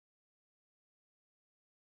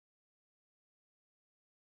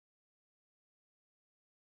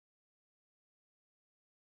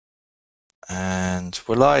And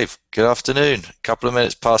we're live. Good afternoon. A couple of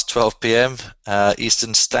minutes past 12 p.m.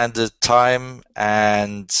 Eastern Standard Time,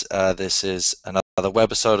 and this is another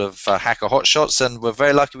webisode of Hacker Hotshots. And we're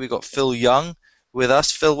very lucky we got Phil Young with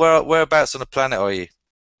us. Phil, whereabouts on the planet are you?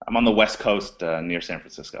 I'm on the West Coast near San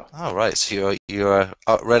Francisco. Oh, right. So you're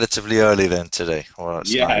up relatively early then today. Well,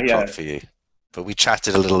 it's 9 o'clock for you. But we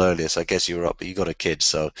chatted a little earlier, so I guess you were up. But you got a kid,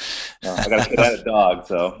 so. No, I got a kid and a dog,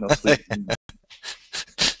 so no sleep.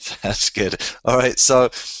 That's good. All right, so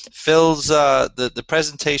Phil's the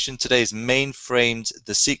presentation today is Mainframed,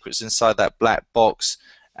 the secrets inside that black box,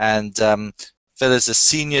 and Phil is a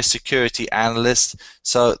senior security analyst.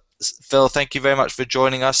 So Phil, thank you very much for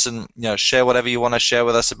joining us, and share whatever you want to share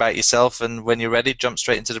with us about yourself. And when you're ready, jump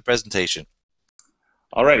straight into the presentation.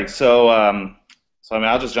 Alrighty, so I mean,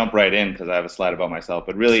 I'll just jump right in because I have a slide about myself.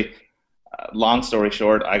 But really, long story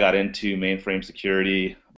short, I got into mainframe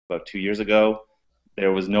security about 2 years ago.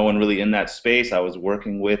 There was no one really in that space. I was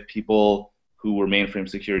working with people who were mainframe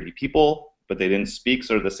security people, but they didn't speak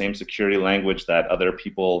sort of the same security language that other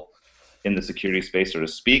people in the security space sort of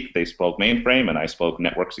speak. They spoke mainframe, and I spoke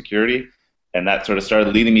network security, and that sort of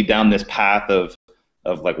started leading me down this path of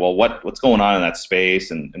like, well, what's going on in that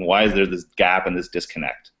space, and why is there this gap and this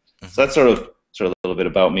disconnect? So that's sort of a little bit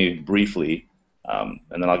about me briefly, and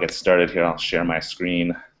then I'll get started here. I'll share my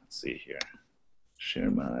screen. Let's see here. Share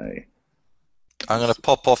my. I'm going to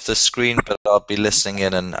pop off the screen, but I'll be listening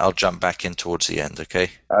in, and I'll jump back in towards the end, okay?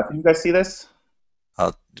 Can you guys see this?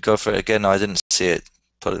 I'll go for it again. No, I didn't see it.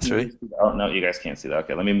 Put it through. Oh, no, you guys can't see that.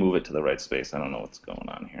 Okay, let me move it to the right space. I don't know what's going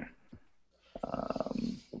on here.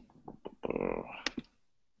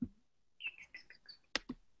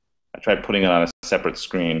 I tried putting it on a separate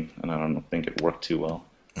screen, and I don't think it worked too well.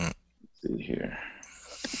 Let's see here.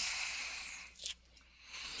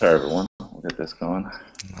 Sorry, everyone. We'll get this going.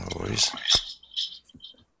 No worries.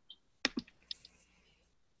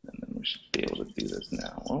 We should be able to do this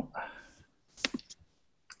now. Well,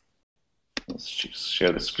 let's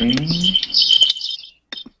share the screen.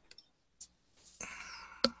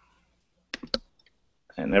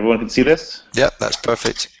 And everyone can see this? Yep, that's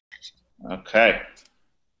perfect. Okay.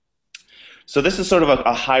 So this is sort of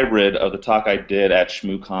a hybrid of the talk I did at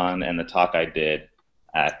ShmooCon and the talk I did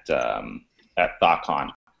at Toorcon.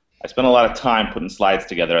 I spent a lot of time putting slides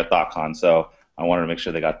together at Toorcon, so I wanted to make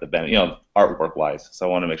sure they got the benefit, artwork-wise. So I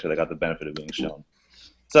wanted to make sure they got the benefit of being shown.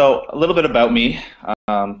 So a little bit about me.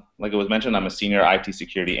 Like it was mentioned, I'm a senior IT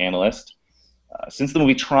security analyst. Since the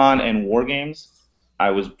movie Tron and War Games, I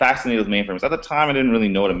was fascinated with mainframes. At the time, I didn't really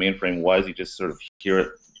know what a mainframe was. You just sort of hear it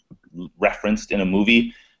referenced in a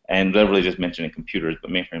movie, and they're really just mentioning computers, but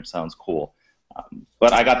mainframe sounds cool.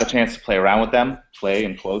 But I got the chance to play around with them, play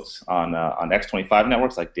in quotes, on X25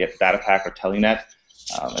 networks like DataPack or Telenet.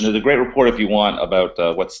 And there's a great report if you want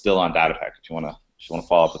about what's still on DataPack if you want to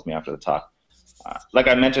follow up with me after the talk. Like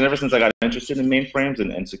I mentioned, ever since I got interested in mainframes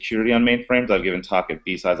and security on mainframes, I've given talk at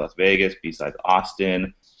B-Sides Las Vegas, B-Sides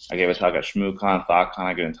Austin. I gave a talk at ShmooCon, Toorcon.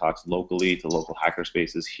 I've given talks locally to local hacker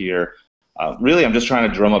spaces here. Really, I'm just trying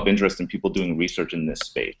to drum up interest in people doing research in this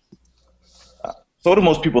space. So what do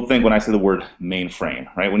most people think when I say the word mainframe,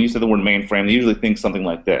 right? When you say the word mainframe, they usually think something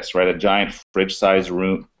like this, right? A giant fridge-sized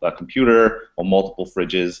room, a computer, or multiple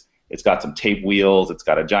fridges. It's got some tape wheels. It's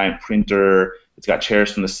got a giant printer. It's got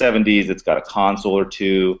chairs from the 70s. It's got a console or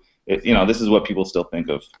two. This is what people still think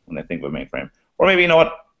of when they think of a mainframe. Or maybe, you know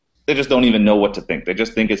what? They just don't even know what to think. They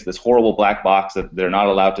just think it's this horrible black box that they're not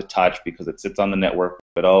allowed to touch because it sits on the network,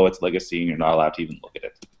 but oh, it's legacy and you're not allowed to even look at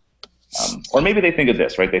it. Or maybe they think of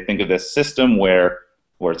this, right? They think of this system where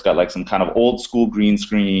it's got like some kind of old school green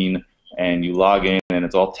screen, and you log in and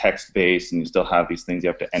it's all text based, and you still have these things you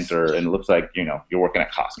have to enter, and it looks like you're working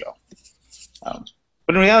at Costco.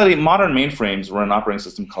 But in reality, modern mainframes run an operating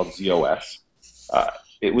system called ZOS.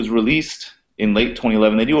 It was released in late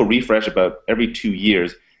 2011. They do a refresh about every 2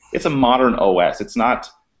 years. It's a modern OS. It's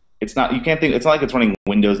not. You can't think. It's not like it's running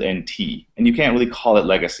Windows NT, and you can't really call it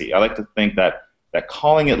legacy. I like to think that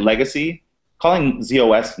calling it legacy, calling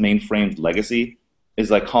ZOS mainframes legacy,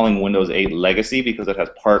 is like calling Windows 8 legacy because it has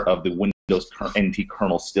part of the Windows NT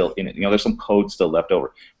kernel still in it. There's some code still left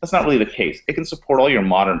over. That's not really the case. It can support all your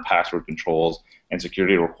modern password controls and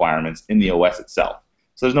security requirements in the OS itself.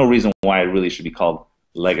 So there's no reason why it really should be called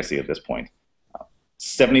legacy at this point.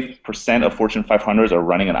 70% of Fortune 500s are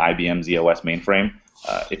running an IBM ZOS mainframe.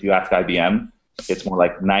 If you ask IBM, it's more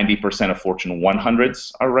like 90% of Fortune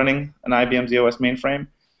 100s are running an IBM ZOS mainframe.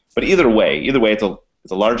 But either way, it's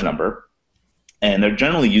a large number, and they're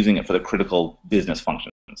generally using it for the critical business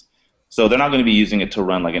functions. So they're not going to be using it to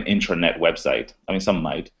run like an intranet website. I mean, some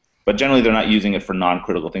might. But generally, they're not using it for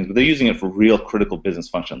non-critical things, but they're using it for real critical business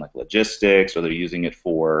function like logistics, or they're using it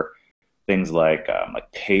for things like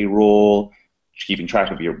payroll, keeping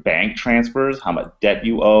track of your bank transfers, how much debt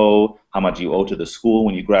you owe, how much you owe to the school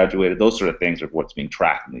when you graduated. Those sort of things are what's being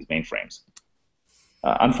tracked in these mainframes.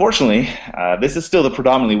 Unfortunately, this is still the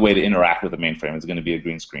predominantly way to interact with a mainframe. It's going to be a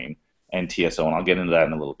green screen and TSO, and I'll get into that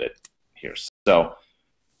in a little bit here. So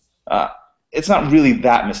it's not really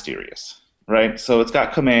that mysterious, right? So it's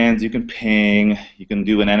got commands. You can ping. You can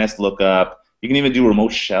do an NS lookup. You can even do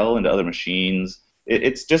remote shell into other machines.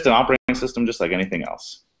 It's just an operating system just like anything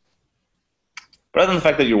else. But other than the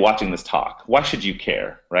fact that you're watching this talk, why should you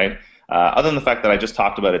care, right? Other than the fact that I just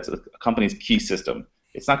talked about it's a company's key system,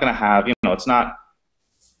 it's not going to have, it's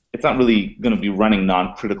not really going to be running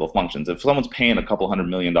non-critical functions. If someone's paying a couple $100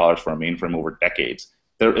 million for a mainframe over decades,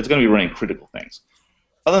 it's going to be running critical things.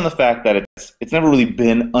 Other than the fact that it's never really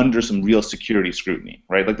been under some real security scrutiny,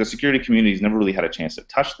 right? Like the security community's never really had a chance to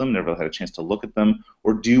touch them, never had a chance to look at them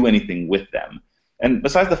or do anything with them. And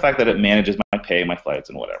besides the fact that it manages my pay, my flights,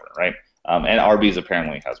 and whatever, right? And Arby's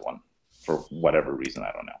apparently has one for whatever reason,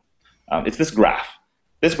 I don't know. It's this graph.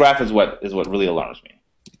 This graph is what really alarms me.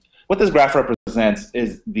 What this graph represents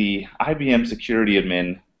is the IBM security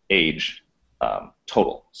admin age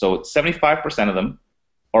total. So 75% of them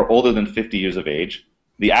are older than 50 years of age.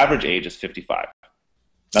 The average age is 55.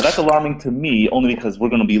 Now that's alarming to me only because we're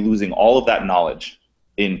going to be losing all of that knowledge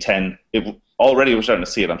in 10. Already we're starting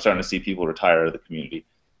to see it. I'm starting to see people retire out of the community.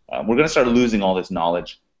 We're going to start losing all this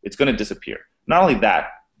knowledge. It's going to disappear. Not only that,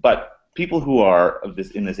 but people who are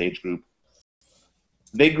in this age group,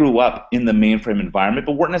 they grew up in the mainframe environment,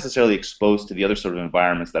 but weren't necessarily exposed to the other sort of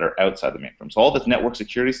environments that are outside the mainframe. So all this network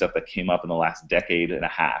security stuff that came up in the last decade and a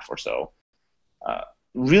half or so,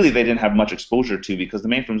 really they didn't have much exposure to because the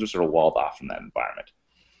mainframes were sort of walled off from that environment.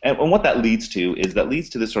 And what that leads to is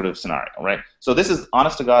this sort of scenario, right? So this is,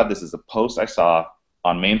 honest to God, this is a post I saw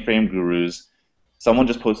on Mainframe Gurus. Someone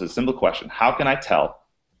just posted a simple question. How can I tell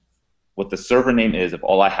what the server name is if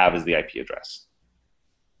all I have is the IP address?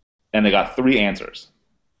 And they got 3 answers.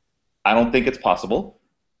 I don't think it's possible.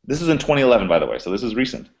 This is in 2011, by the way, so this is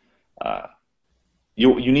recent.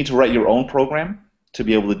 You need to write your own program to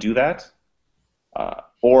be able to do that.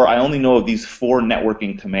 Or I only know of these 4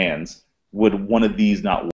 networking commands. Would one of these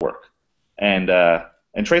not work? And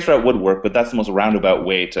traceroute would work, but that's the most roundabout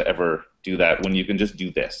way to ever do that when you can just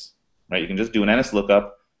do this, right? You can just do an NS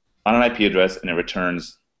lookup on an IP address, and it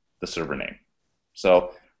returns the server name.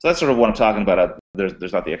 So that's sort of what I'm talking about.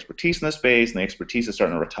 There's not the expertise in this space, and the expertise is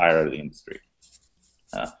starting to retire out of the industry.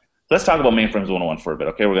 Let's talk about Mainframes 101 for a bit.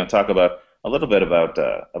 Okay, we're going to talk about a little bit about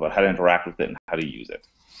how to interact with it and how to use it.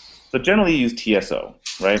 So generally, you use TSO,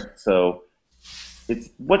 right? So it's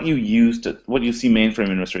what you see mainframe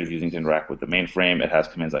administrators using to interact with the mainframe. It has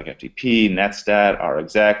commands like FTP, netstat,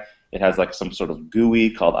 rexec. It has like some sort of GUI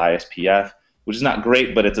called ISPF, which is not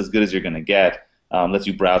great, but it's as good as you're going to get. Lets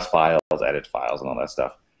you browse files, edit files, and all that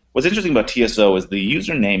stuff. What's interesting about TSO is the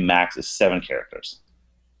username max is 7 characters,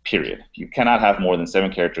 period. You cannot have more than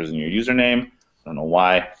 7 characters in your username. I don't know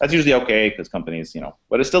why. That's usually okay because companies,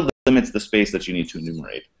 but it still limits the space that you need to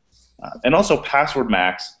enumerate. And also password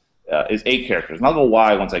max is 8 characters. And I'll go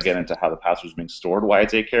why once I get into how the password is being stored, why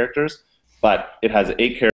it's 8 characters, but it has an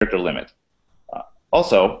 8 character limit.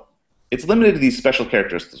 Also, it's limited to these special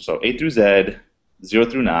characters, so A through Z, 0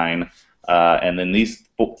 through 9, and then these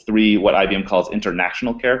 3, what IBM calls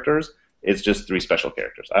international characters, it's just 3 special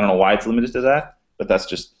characters. I don't know why it's limited to that, but that's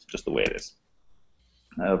just the way it is.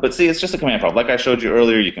 But see, it's just a command prompt. Like I showed you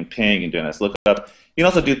earlier, you can ping and do NS lookup. You can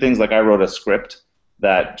also do things like I wrote a script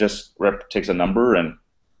that just takes a number and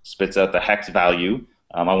spits out the hex value.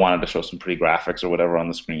 I wanted to show some pretty graphics or whatever on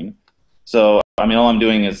the screen. So, all I'm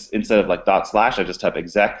doing is instead of like / I just type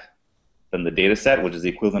exec, then the data set, which is the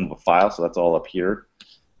equivalent of a file, so that's all up here.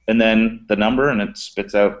 And then the number, and it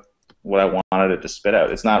spits out what I wanted it to spit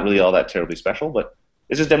out. It's not really all that terribly special, but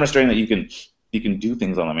it's just demonstrating that you can do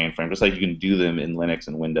things on the mainframe, just like you can do them in Linux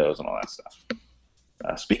and Windows and all that stuff.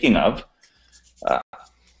 Speaking of,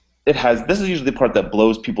 this is usually the part that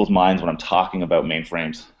blows people's minds when I'm talking about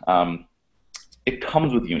mainframes. It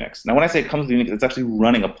comes with Unix. Now, when I say it comes with Unix, it's actually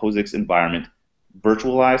running a POSIX environment,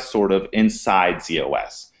 virtualized sort of inside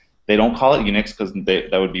COS. They don't call it Unix because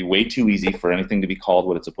that would be way too easy for anything to be called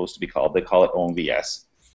what it's supposed to be called. They call it OMVS.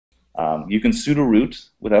 You can sudo root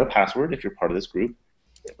without a password if you're part of this group,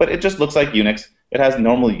 but it just looks like Unix. It has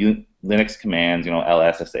normal Linux commands,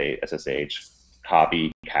 ls, ssh,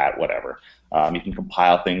 copy, cat, whatever. You can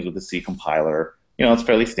compile things with the C compiler. It's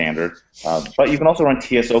fairly standard. But you can also run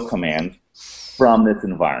TSO command from this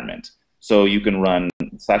environment. So you can run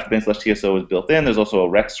 /bin/TSO is built in. There's also a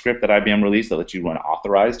rec script that IBM released that lets you run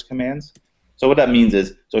authorized commands. So what that means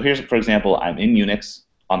is, so here's, for example, I'm in Unix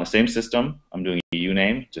on the same system. I'm doing a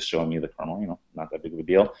uname, just showing me the kernel, not that big of a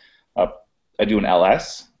deal. I do an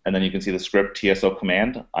ls, and then you can see the script TSO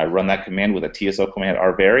command. I run that command with a TSO command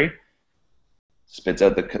rvary, spits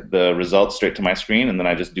out the results straight to my screen, and then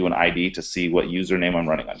I just do an ID to see what username I'm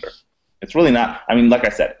running under. It's really not, I mean, like I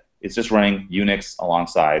said, it's just running Unix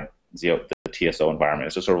alongside the TSO environment.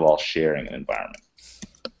 It's just sort of all sharing an environment.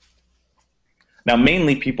 Now,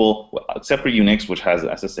 mainly people, except for Unix, which has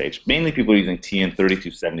SSH, mainly people are using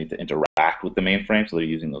TN3270 to interact with the mainframe, so they're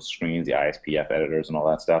using those screens, the ISPF editors, and all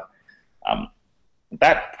that stuff.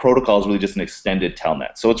 That protocol is really just an extended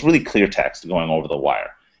telnet, so it's really clear text going over the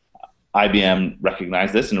wire. IBM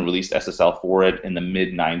recognized this and released SSL for it in the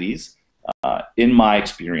mid-90s. In my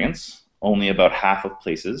experience, only about half of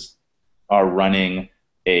places are running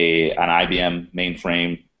an IBM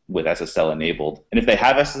mainframe with SSL enabled. And if they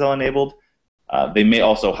have SSL enabled, they may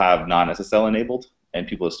also have non-SSL enabled, and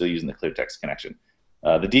people are still using the clear text connection.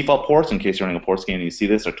 The default ports, in case you're running a port scan and you see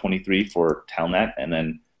this, are 23 for telnet and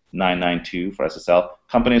then 992 for SSL.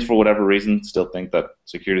 Companies, for whatever reason, still think that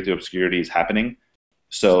security through obscurity is happening.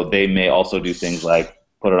 So they may also do things like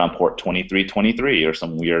put it on port 2323 or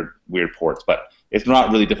some weird ports, but it's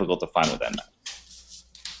not really difficult to find with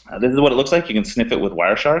Nmap. This is what it looks like. You can sniff it with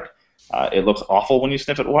Wireshark. It looks awful when you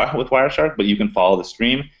sniff it with Wireshark, but you can follow the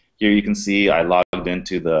stream. Here you can see I logged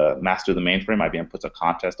into the master of the mainframe. IBM puts a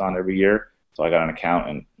contest on every year, so I got an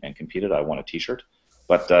account and competed. I won a T-shirt.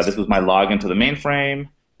 But this was my login to the mainframe.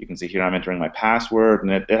 You can see here I'm entering my password,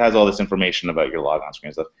 and it has all this information about your logon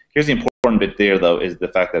screen stuff. Here's the important bit there, though, is the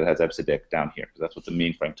fact that it has EBCDIC down here, because that's what the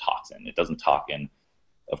mainframe talks in. It doesn't talk in,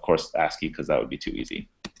 of course, ASCII, because that would be too easy.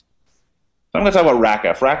 So I'm going to talk about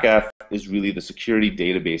RACF. RACF is really the security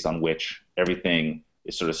database on which everything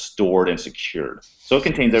is sort of stored and secured. So it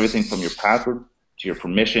contains everything from your password to your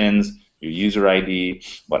permissions, your user ID,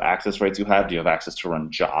 what access rights you have. Do you have access to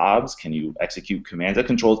run jobs? Can you execute commands? It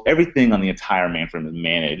controls everything on the entire mainframe is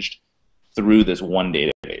managed through this one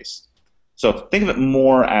database. So think of it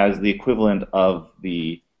more as the equivalent of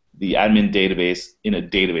the admin database in a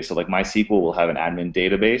database. So like MySQL will have an admin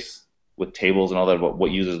database with tables and all that about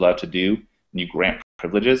what users are allowed to do, and you grant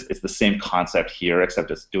privileges. It's the same concept here,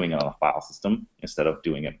 except it's doing it on a file system instead of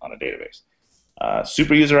doing it on a database.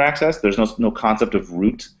 Super user access, there's no concept of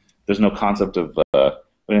root. There's no concept of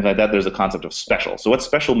anything like that. There's a concept of special. So what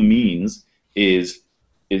special means is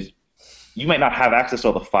you might not have access to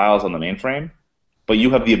all the files on the mainframe, but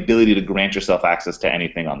you have the ability to grant yourself access to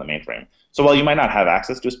anything on the mainframe. So while you might not have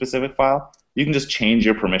access to a specific file, you can just change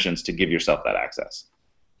your permissions to give yourself that access.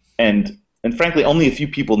 And frankly, only a few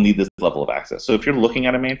people need this level of access. So if you're looking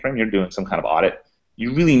at a mainframe, you're doing some kind of audit,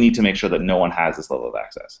 you really need to make sure that no one has this level of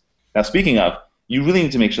access. Now, speaking of, you really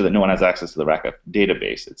need to make sure that no one has access to the RACF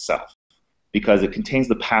database itself, because it contains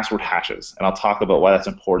the password hashes, and I'll talk about why that's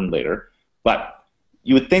important later. But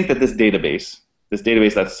you would think that this database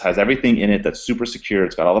that has everything in it that's super secure,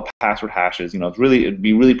 it's got all the password hashes, it'd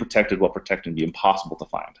be really protected, well protected, and be impossible to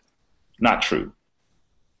find. Not true.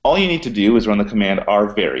 All you need to do is run the command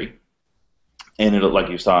rvary, and it'll, like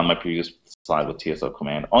you saw on my previous slide with TSO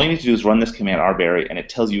command, all you need to do is run this command rvary, and it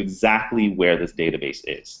tells you exactly where this database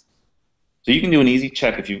is. So you can do an easy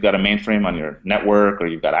check if you've got a mainframe on your network or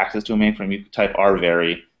you've got access to a mainframe. You can type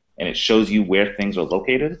rvary, and it shows you where things are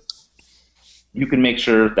located. You can make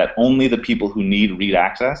sure that only the people who need read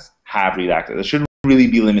access have read access. It should really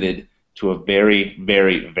be limited to a very,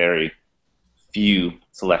 very, very few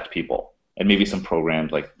select people, and maybe some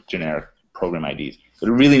programs like generic program IDs. But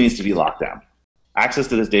it really needs to be locked down. Access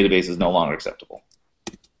to this database is no longer acceptable.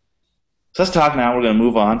 So let's talk now. We're going to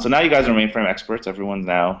move on. So now you guys are mainframe experts. Everyone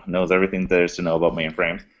now knows everything there is to know about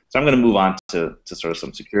mainframes. So I'm going to move on to sort of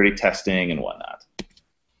some security testing and whatnot.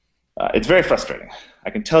 It's very frustrating.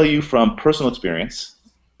 I can tell you from personal experience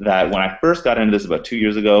that when I first got into this about 2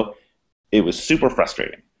 years ago, it was super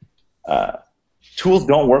frustrating. Tools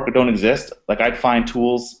don't work or don't exist. Like I'd find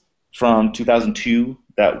tools from 2002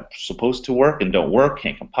 that were supposed to work and don't work,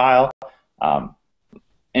 can't compile.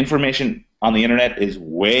 Information on the internet is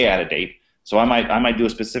way out of date. So I might do a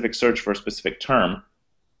specific search for a specific term,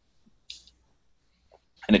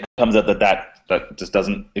 and it comes out that just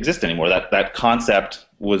doesn't exist anymore. That concept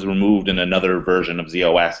was removed in another version of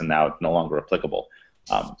ZOS, and now it's no longer applicable.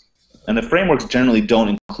 And the frameworks generally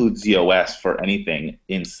don't include ZOS for anything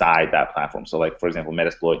inside that platform. So like, for example,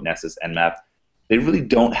 Metasploit, Nessus, Nmap, they really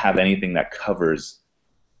don't have anything that covers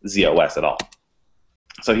ZOS at all.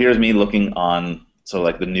 So here's me looking on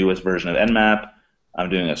like the newest version of Nmap. I'm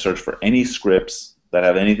doing a search for any scripts that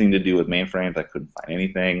have anything to do with mainframes. I couldn't find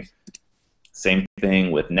anything. Same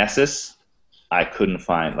thing with Nessus. I couldn't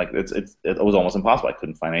find, like, it was almost impossible. I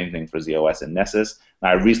couldn't find anything for ZOS and Nessus. And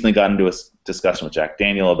I recently got into a discussion with Jack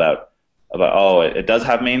Daniel about oh, it does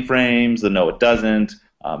have mainframes, no, it doesn't.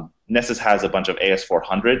 Nessus has a bunch of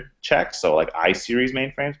AS400 checks, so like I-series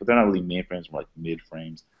mainframes, but they're not really mainframes, more like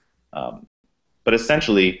mid-frames. But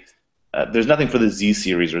essentially, there's nothing for the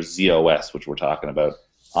Z-series or ZOS, which we're talking about,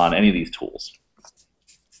 on any of these tools.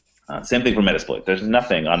 Same thing for Metasploit. There's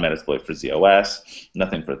nothing on Metasploit for ZOS,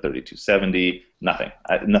 nothing for 3270, nothing.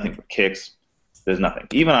 Nothing for Kix. There's nothing.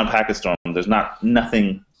 Even on PacketStorm, there's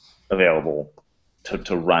nothing available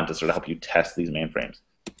to run to sort of help you test these mainframes.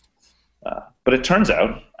 But it turns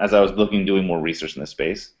out, as I was doing more research in this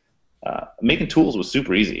space, making tools was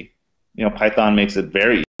super easy. You know, Python makes it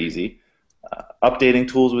very easy. Updating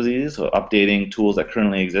tools was easy, so updating tools that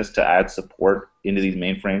currently exist to add support into these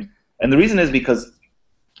mainframes. And the reason is because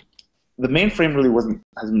the mainframe really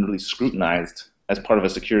hasn't been really scrutinized as part of a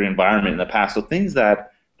security environment in the past. So things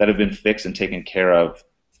that have been fixed and taken care of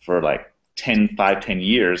for like 10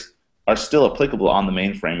 years are still applicable on the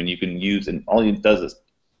mainframe, and you can use, and all it does is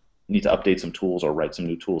need to update some tools or write some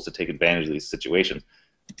new tools to take advantage of these situations.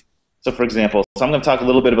 So for example, I'm going to talk a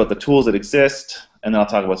little bit about the tools that exist, and then I'll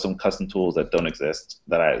talk about some custom tools that don't exist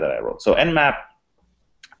that I wrote. So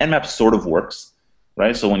Nmap sort of works,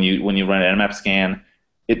 right? So when you run an Nmap scan,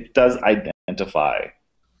 it does identify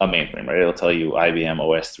a mainframe, right? It'll tell you IBM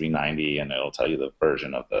OS 390, and it'll tell you the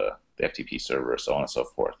version of the FTP server, so on and so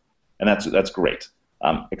forth. And that's great.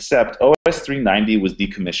 Except OS 390 was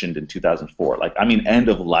decommissioned in 2004. Like, I mean, end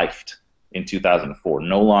of lifed in 2004.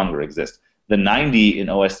 No longer exists. The 90 in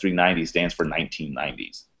OS 390 stands for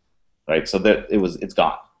 1990s, right? So that it's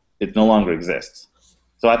gone. It no longer exists.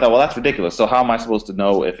 So I thought, well, that's ridiculous. So how am I supposed to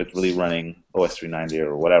know if it's really running OS 390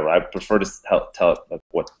 or whatever? I prefer to tell it like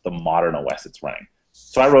what the modern OS it's running.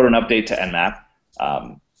 So I wrote an update to Nmap.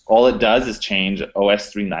 All it does is change OS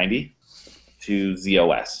 390 to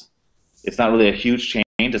ZOS. It's not really a huge change.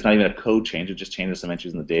 It's not even a code change. It just changes some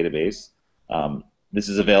entries in the database. This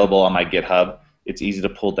is available on my GitHub. It's easy to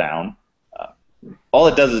pull down. All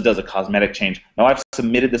it does is a cosmetic change. Now I've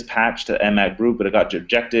submitted this patch to Nmap group, but it got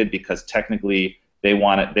rejected because technically they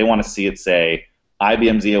want to see it say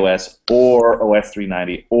IBM ZOS or OS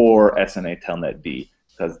 390 or SNA Telnet B,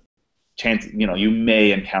 because you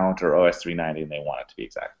may encounter OS 390 and they want it to be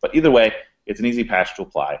exact. But either way, it's an easy patch to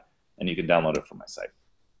apply, and you can download it from my site.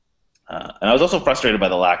 And I was also frustrated by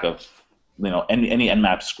the lack of any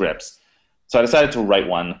Nmap scripts, so I decided to write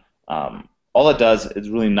one. All it does is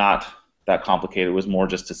really not that complicated. It was more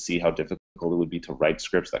just to see how difficult it would be to write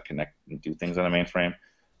scripts that connect and do things on a mainframe.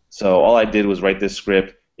 So all I did was write this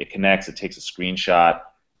script. It connects. It takes a screenshot.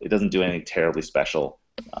 It doesn't do anything terribly special.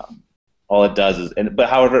 All it does is, but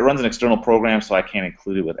however, it runs an external program, so I can't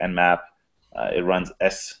include it with Nmap. It runs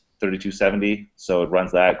S3270, so it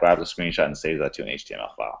runs that, grabs a screenshot, and saves that to an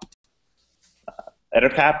HTML file.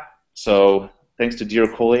 EtterCap. So thanks to Dear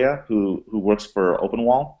Colia, who works for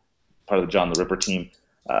OpenWall, part of the John the Ripper team.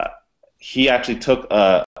 He actually took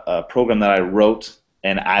a program that I wrote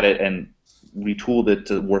and added and retooled it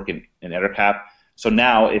to work in EtterCap. So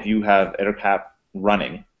now, if you have EtterCap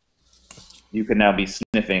running, you can now be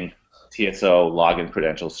sniffing TSO login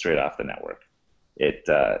credentials straight off the network.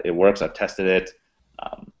 It works. I've tested it.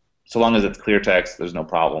 So long as it's clear text, there's no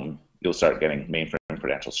problem. You'll start getting mainframe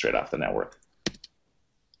credentials straight off the network.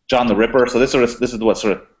 John the Ripper. So this is what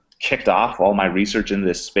sort of kicked off all my research in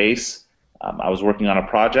this space. I was working on a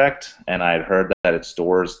project, and I had heard that it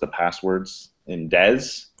stores the passwords in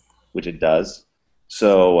DES, which it does.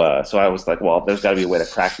 So I was like, well, there's got to be a way to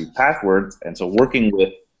crack these passwords. And so working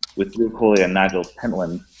with Drew Coley and Nigel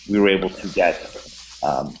Pentland, we were able to get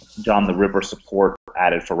John the Ripper support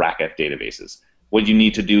added for RACF databases. What you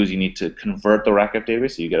need to do is you need to convert the RACF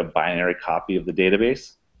database, so you get a binary copy of the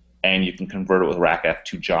database, and you can convert it with RACF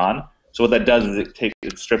to John. So what that does is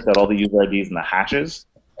it strips out all the user IDs and the hashes,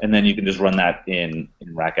 and then you can just run that in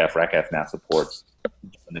RACF. RACF now supports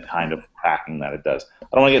the kind of cracking that it does. I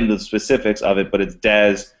don't want to get into the specifics of it, but it's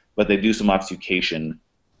DES, but they do some obfuscation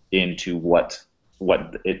into what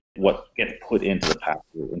gets put into the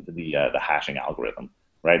password, into the hashing algorithm,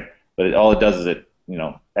 right? But all it does is it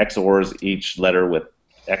XORs each letter with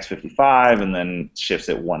X55 and then shifts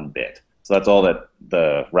it 1 bit. So that's all that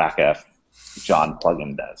the RACF John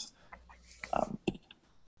plugin does.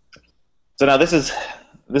 So now this is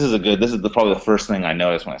probably the first thing I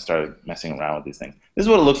noticed when I started messing around with these things. This is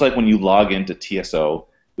what it looks like when you log into TSO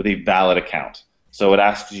with a valid account. So it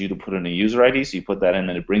asks you to put in a user ID, so you put that in,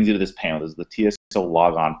 and it brings you to this panel. This is the TSO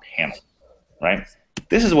logon panel, right?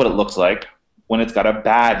 This is what it looks like when it's got a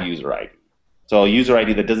bad user ID. So a user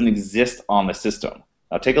ID that doesn't exist on the system.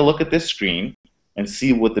 Now take a look at this screen and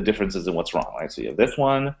see what the difference is and what's wrong. Right? So you have this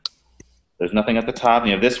one, there's nothing at the top, and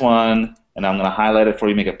you have this one, and I'm going to highlight it for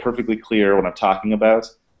you, make it perfectly clear what I'm talking about.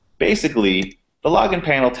 Basically, the login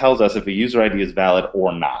panel tells us if a user ID is valid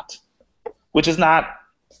or not, which is not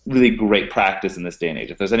really great practice in this day and age.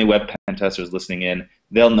 If there's any web pen testers listening in,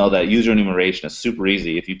 they'll know that user enumeration is super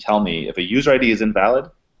easy. If you tell me if a user ID is invalid,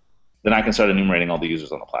 then I can start enumerating all the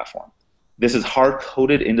users on the platform. This is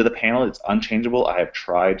hard-coded into the panel. It's unchangeable. I have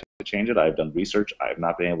tried to change it. I have done research. I have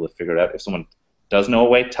not been able to figure it out. If someone does know a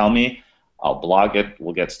way, tell me. I'll blog it.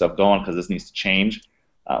 We'll get stuff going because this needs to change.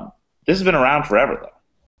 This has been around forever, though.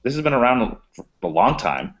 This has been around for a long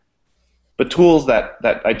time. But tools that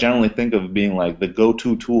I generally think of being like the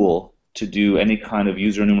go-to tool to do any kind of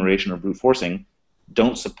user enumeration or brute forcing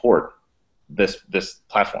don't support this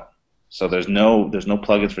platform. So there's no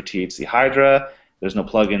plugins for THC Hydra. There's no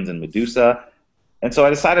plugins in Medusa. And so I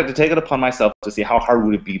decided to take it upon myself to see how hard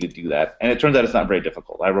would it be to do that. And it turns out it's not very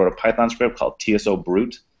difficult. I wrote a Python script called TSO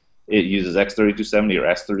Brute. It uses X3270 or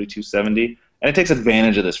S3270, and it takes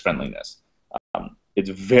advantage of this friendliness. It's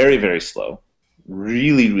very, very slow,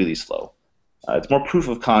 really, really slow. It's more proof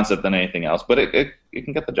of concept than anything else, but it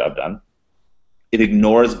can get the job done. It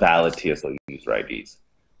ignores valid TSO user IDs.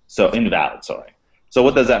 So invalid, sorry. So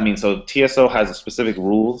what does that mean? So TSO has specific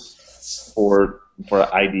rules for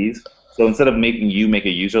IDs. So instead of making you make a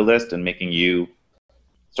user list and making you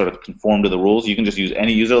sort of conform to the rules, you can just use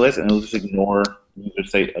any user list and it'll just ignore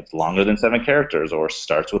users say it's longer than 7 characters or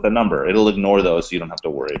starts with a number. It'll ignore those so you don't have to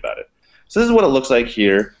worry about it. So this is what it looks like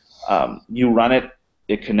here. You run it,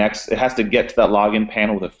 it connects, it has to get to that login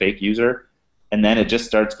panel with a fake user, and then it just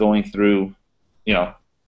starts going through, you know,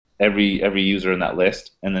 every user in that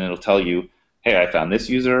list, and then it'll tell you, hey, I found this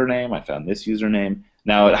username, I found this username.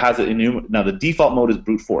 Now it has now the default mode is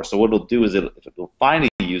brute force. So what it'll do is it'll find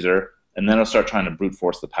a user, and then it'll start trying to brute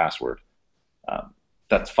force the password.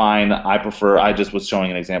 That's fine. I just was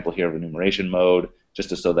showing an example here of enumeration mode, just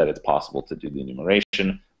to show that it's possible to do the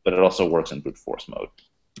enumeration, but it also works in brute force mode.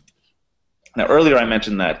 Now earlier I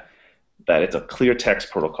mentioned that it's a clear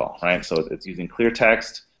text protocol, right? So it's using clear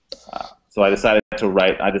text. So I decided to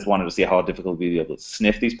write, I just wanted to see how difficult it would be to be able to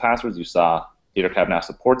sniff these passwords. You saw AetherCap now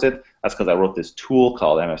supports it. That's because I wrote this tool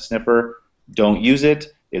called MF Sniffer. Don't use it.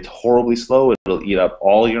 It's horribly slow. It'll eat up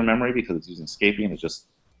all your memory because it's using Scapy and it's just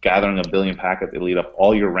gathering a billion packets. It'll eat up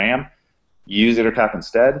all your RAM. Use AetherCap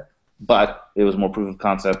instead. But it was more proof of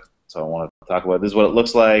concept, so I wanted to talk about it. This is what it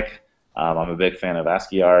looks like. I'm a big fan of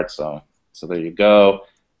ASCII art, so there you go.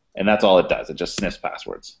 And that's all it does. It just sniffs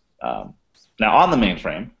passwords. Now on the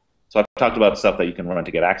mainframe, so I've talked about stuff that you can run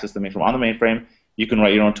to get access to the mainframe. On the mainframe, you can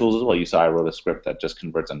write your own tools as well. You saw I wrote a script that just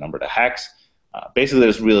converts a number to hex. Basically,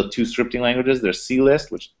 there's really 2 scripting languages. There's CList,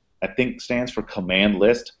 which I think stands for command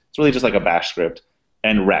list. It's really just like a bash script.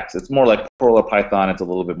 And Rex. It's more like Perl or Python. It's a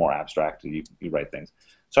little bit more abstract. You write things.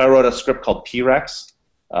 So I wrote a script called prex.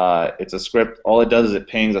 It's a script. All it does is it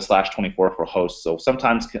pings a /24 for hosts. So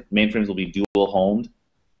sometimes mainframes will be dual homed,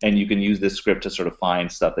 and you can use this script to sort of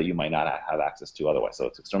find stuff that you might not have access to otherwise. So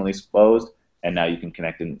it's externally exposed, and now you can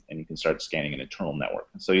connect in, and you can start scanning an internal network.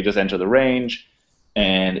 So you just enter the range,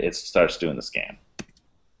 and it starts doing the scan.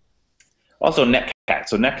 Also netcat.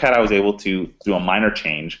 So netcat I was able to do a minor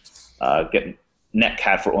change, get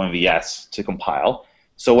netcat for OMVS to compile.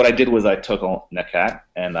 So what I did was I took netcat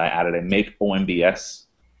and I added a make OMVS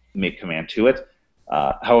make command to it.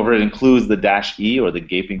 However, it includes the -E or the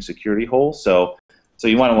gaping security hole. So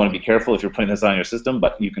you want to be careful if you're putting this on your system,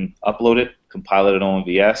 but you can upload it, compile it in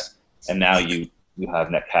OMVS, and now you have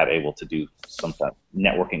netcat able to do some kind of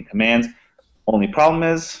networking commands. Only problem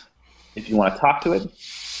is, if you want to talk to it,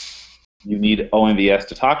 you need OMVS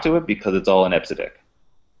to talk to it because it's all in EBCDIC.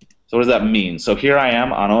 So what does that mean? So here I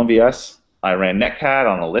am on OMVS. I ran netcat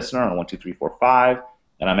on a listener on 12345,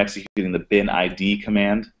 and I'm executing the bin ID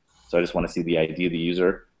command. So I just want to see the ID of the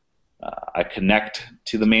user. I connect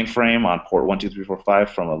to the mainframe on port 12345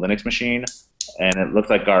 from a Linux machine, and it looks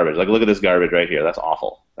like garbage. Like, look at this garbage right here. That's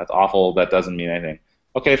awful. That's awful. That doesn't mean anything.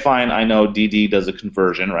 Okay, fine. I know DD does a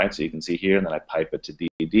conversion, right? So you can see here, and then I pipe it to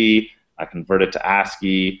DD. I convert it to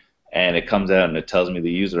ASCII, and it comes out and it tells me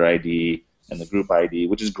the user ID and the group ID,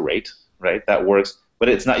 which is great, right? That works. But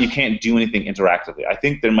it's not. You can't do anything interactively. I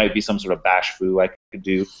think there might be some sort of bash foo I could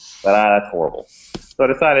do, but that's horrible. So I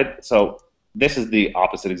decided. So this is the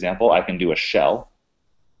opposite example. I can do a shell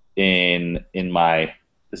in my.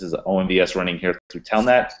 This is OMVS running here through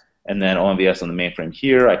Telnet, and then OMVS on the mainframe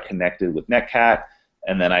here. I connected with netcat,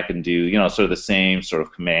 and then I can do sort of the same sort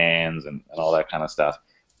of commands and all that kind of stuff.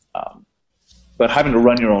 But having to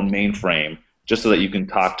run your own mainframe just so that you can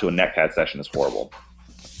talk to a netcat session is horrible.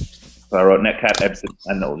 So I wrote net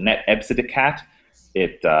ebsidicat.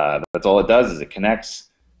 That's all it does is it connects.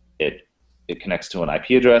 It connects to an IP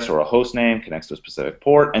address or a host name, connects to a specific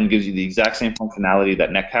port, and gives you the exact same functionality that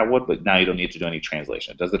netcat would, but now you don't need to do any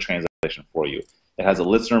translation. It does the translation for you. It has a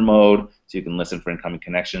listener mode, so you can listen for incoming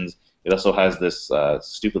connections. It also has this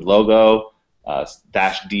stupid logo,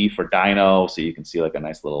 -D for Dino, so you can see like a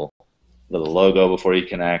nice little logo before you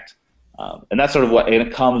connect. And that's sort of what, and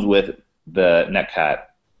it comes with the netcat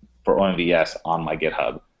for OMVS on my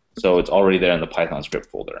GitHub. So it's already there in the Python script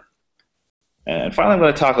folder. And finally, I'm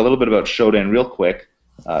going to talk a little bit about Shodan real quick.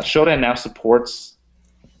 Shodan now supports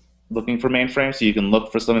looking for mainframe, so you can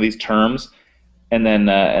look for some of these terms, and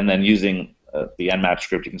then using the Nmap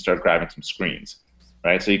script, you can start grabbing some screens,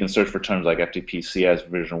 right? So you can search for terms like FTP CS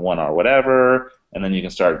version 1 or whatever, and then you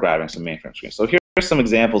can start grabbing some mainframe screens. So here's some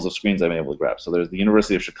examples of screens I've been able to grab. So there's the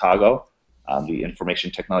University of Chicago, the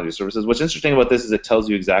Information Technology Services. What's interesting about this is it tells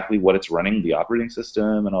you exactly what it's running, the operating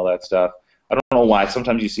system and all that stuff. I don't know why.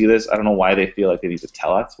 Sometimes you see this. I don't know why they feel like they need to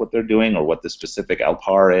tell us what they're doing or what the specific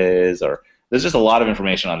LPAR is. Or there's just a lot of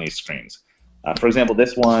information on these screens. For example,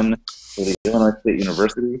 this one for the Illinois State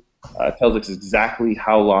University tells us exactly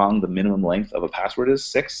how long the minimum length of a password is,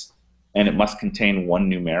 6, and it must contain 1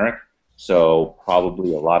 numeric. So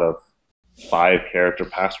probably a lot of 5-character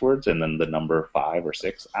passwords and then the number 5 or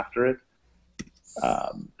 6 after it.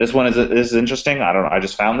 This one is interesting. I don't know. I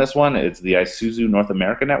just found this one. It's the Isuzu North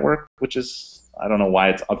America Network, which is, I don't know why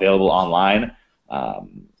it's available online.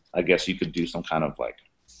 I guess you could do some kind of like,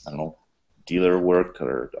 I don't know, dealer work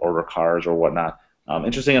or order cars or whatnot.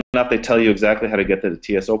 Interesting enough, they tell you exactly how to get to the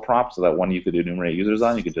TSO prompt, so that one you could enumerate users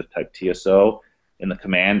on. You could just type TSO in the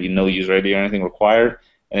command. No user ID or anything required,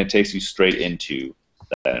 and it takes you straight into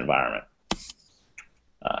that environment.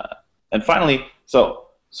 And finally, so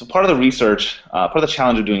part of the research, part of the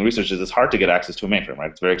challenge of doing research is it's hard to get access to a mainframe,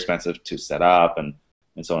 right? It's very expensive to set up and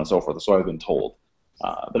so on and so forth. That's what I've been told.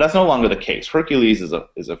 But that's no longer the case. Hercules is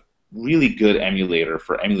a really good emulator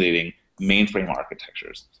for emulating mainframe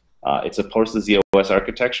architectures. It supports the ZOS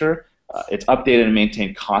architecture. It's updated and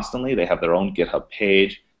maintained constantly. They have their own GitHub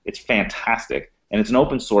page. It's fantastic. And it's an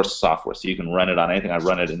open source software, so you can run it on anything. I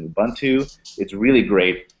run it in Ubuntu. It's really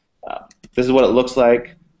great. This is what it looks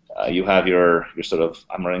like. You have your sort of,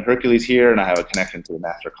 I'm running Hercules here, and I have a connection to the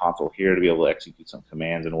master console here to be able to execute some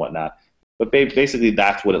commands and whatnot. But basically,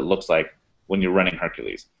 that's what it looks like when you're running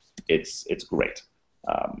Hercules. It's great.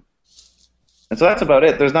 And so that's about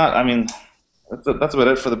it. There's not, I mean, that's about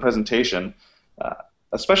it for the presentation.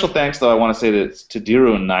 A special thanks, though, I want to say to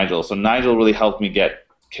Diru and Nigel. So Nigel really helped me get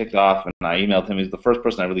kicked off, and I emailed him. He's the first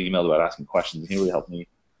person I really emailed about asking questions. He really helped me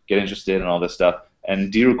get interested in all this stuff.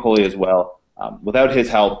 And Diru Kohli as well. Without his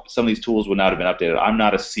help, some of these tools would not have been updated. I'm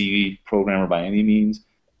not a C programmer by any means,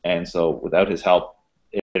 and so without his help,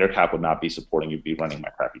 ItterCap would not be supporting you, be running my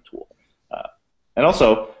crappy tool. And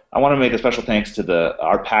also, I want to make a special thanks to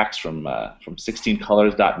our packs from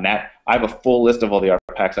 16colors.net. I have a full list of all the art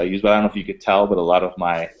packs I use, but I don't know if you could tell, but a lot of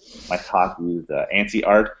my talk used ANSI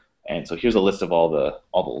art, and so here's a list of all the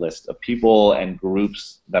list of people and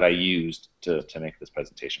groups that I used to make this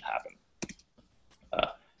presentation happen.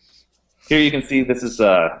 Here you can see this is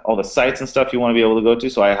all the sites and stuff you want to be able to go to.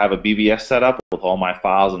 So I have a BBS set up with all my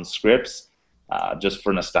files and scripts just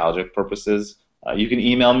for nostalgic purposes. You can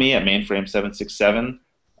email me at mainframe767.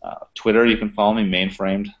 Twitter, you can follow me,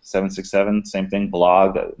 mainframed767. Same thing,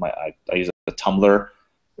 blog. I use a Tumblr.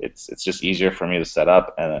 It's just easier for me to set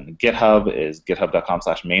up. And then GitHub is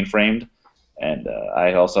github.com/mainframed. And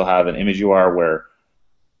I also have an image URL where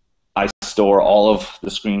I store all of the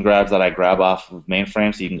screen grabs that I grab off of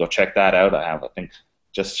Mainframe, so you can go check that out. I have, I think,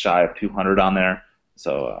 just shy of 200 on there.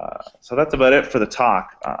 So that's about it for the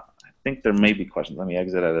talk. I think there may be questions. Let me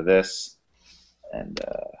exit out of this and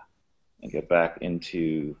get back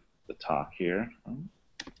into the talk here.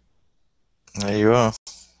 There you are.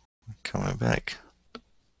 Coming back.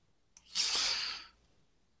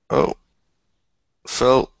 Oh,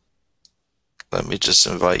 Phil, let me just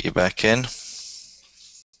invite you back in.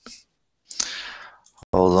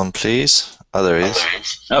 Hold on, please. Oh, there he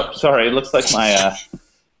is. Oh, sorry. It looks like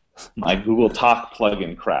my Google Talk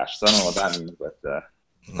plugin crashed. So I don't know what that means, but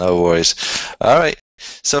no worries. All right.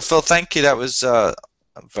 So Phil, thank you. That was a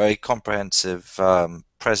very comprehensive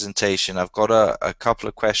presentation. I've got a couple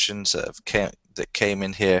of questions that came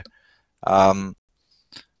in here, and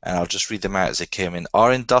I'll just read them out as they came in.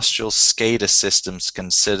 Are industrial SCADA systems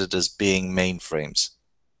considered as being mainframes?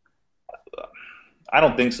 I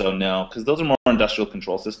don't think so, no, because those are more industrial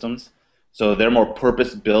control systems. So they're more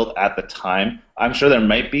purpose-built at the time. I'm sure there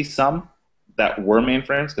might be some that were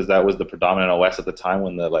mainframes, because that was the predominant OS at the time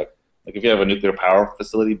when the like if you have a nuclear power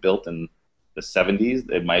facility built in the 70s,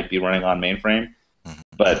 it might be running on mainframe.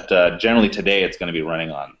 But generally today, it's going to be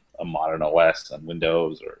running on a modern OS, on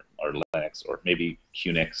Windows or Linux, or maybe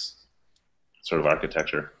Unix sort of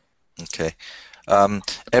architecture. Okay.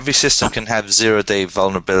 Every system can have zero-day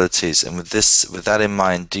vulnerabilities, and with that in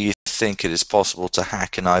mind, do you think it is possible to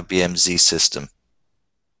hack an IBM Z system?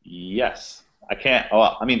 Yes. I can't.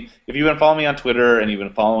 Oh, I mean, if you've been following me on Twitter and you've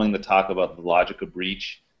been following the talk about the logic of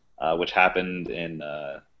breach, which happened in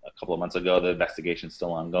a couple of months ago, the investigation's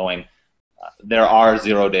still ongoing. There are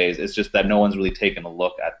 0 days. It's just that no one's really taken a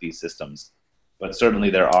look at these systems. But certainly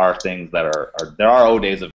there are things that there are O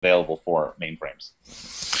days available for mainframes.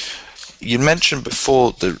 You mentioned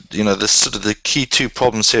before the sort of the key two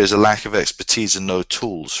problems here is a lack of expertise and no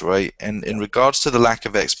tools, right? And in regards to the lack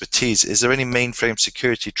of expertise, is there any mainframe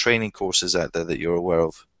security training courses out there that you're aware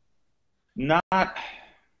of? Not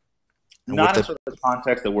in sort of the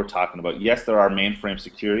context that we're talking about. Yes, there are mainframe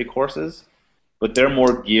security courses, but they're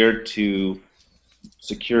more geared to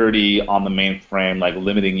security on the mainframe, like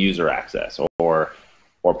limiting user access or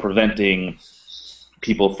preventing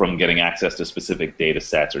people from getting access to specific data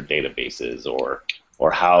sets or databases,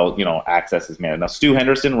 or how access is managed. Now, Stu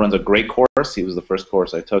Henderson runs a great course. He was the first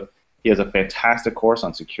course I took. He has a fantastic course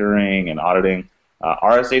on securing and auditing.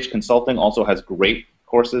 RSH Consulting also has great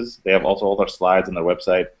courses. They have also all their slides on their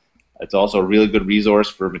website. It's also a really good resource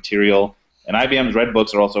for material. And IBM's Red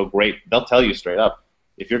Books are also great. They'll tell you straight up,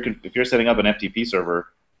 if you're setting up an FTP server,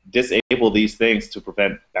 disable these things to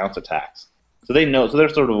prevent bounce attacks. So they know, so they're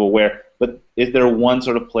sort of aware. But is there one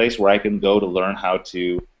sort of place where I can go to learn how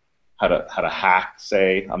to hack,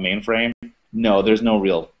 say, a mainframe? No, there's no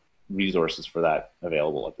real resources for that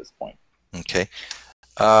available at this point. Okay.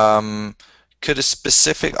 Could a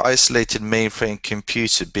specific isolated mainframe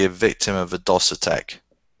computer be a victim of a DOS attack?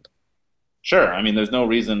 Sure. I mean, there's no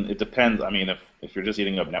reason. It depends. I mean, if you're just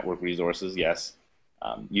eating up network resources, yes.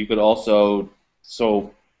 You could also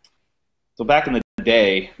so back in the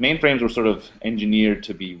day, mainframes were sort of engineered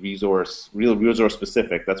to be resource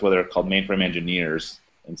specific. That's why they're called mainframe engineers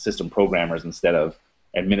and system programmers instead of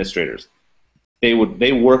administrators. They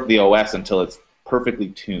work the OS until it's perfectly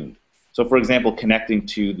tuned. So, for example, connecting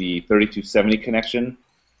to the 3270 connection,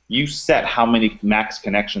 you set how many max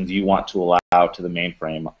connections you want to allow to the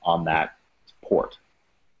mainframe on that port.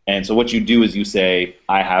 And so what you do is you say,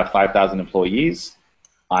 I have 5,000 employees.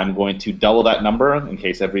 I'm going to double that number in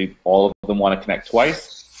case all of them want to connect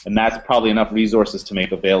twice, and that's probably enough resources to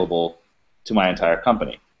make available to my entire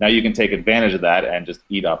company. Now you can take advantage of that and just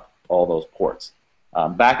eat up all those ports.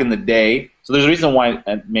 Back in the day, so there's a reason why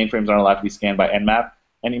mainframes aren't allowed to be scanned by Nmap.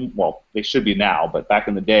 Well, they should be now, but back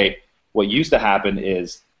in the day, what used to happen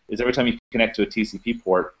is every time you connect to a TCP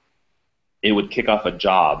port, it would kick off a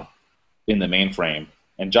job in the mainframe,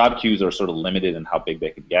 and job queues are sort of limited in how big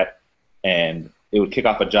they could get, and it would kick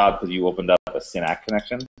off a job because you opened up a SYN-ACK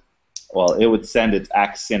connection. Well, it would send its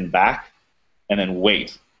ACK SYN back and then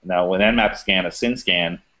wait. Now, when Nmap scan, a SYN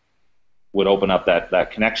scan would open up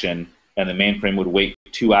that connection, and the mainframe would wait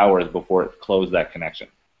 2 hours before it closed that connection.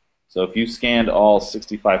 So if you scanned all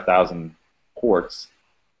 65,000 ports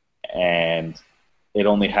and it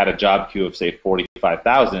only had a job queue of, say,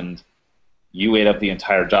 45,000, you ate up the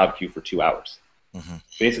entire job queue for 2 hours. Mm-hmm.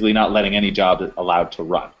 Basically not letting any job allowed to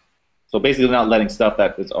run. So basically not letting stuff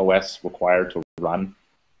that is OS required to run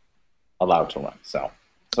allowed to run. So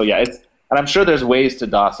yeah, and I'm sure there's ways to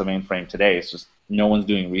DOS a mainframe today. It's just no one's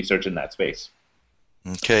doing research in that space.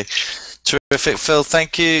 Okay. Terrific, Phil.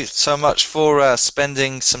 Thank you so much for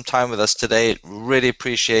spending some time with us today. Really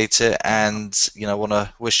appreciate it, and want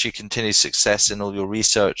to wish you continued success in all your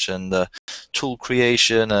research and tool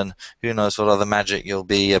creation, and who knows what other magic you'll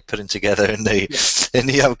be putting together in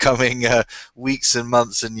the upcoming weeks and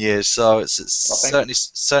months and years. So it certainly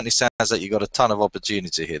sounds like you got a ton of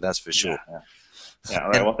opportunity here. That's for sure. Yeah. All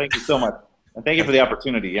right. Well, thank you so much, and thank you for the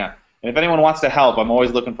opportunity. Yeah. And if anyone wants to help, I'm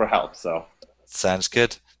always looking for help. So. Sounds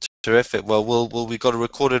good. Terrific. Well, we've got a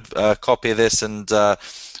recorded copy of this, and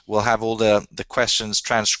we'll have all the questions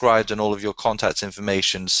transcribed and all of your contact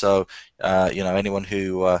information. So, anyone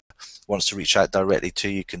who wants to reach out directly to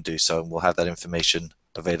you can do so, and we'll have that information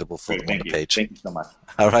available for them on the page. Thank you so much.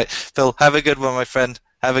 All right, Phil. Have a good one, my friend.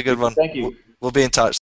 Have a good one. Thank you. We'll be in touch.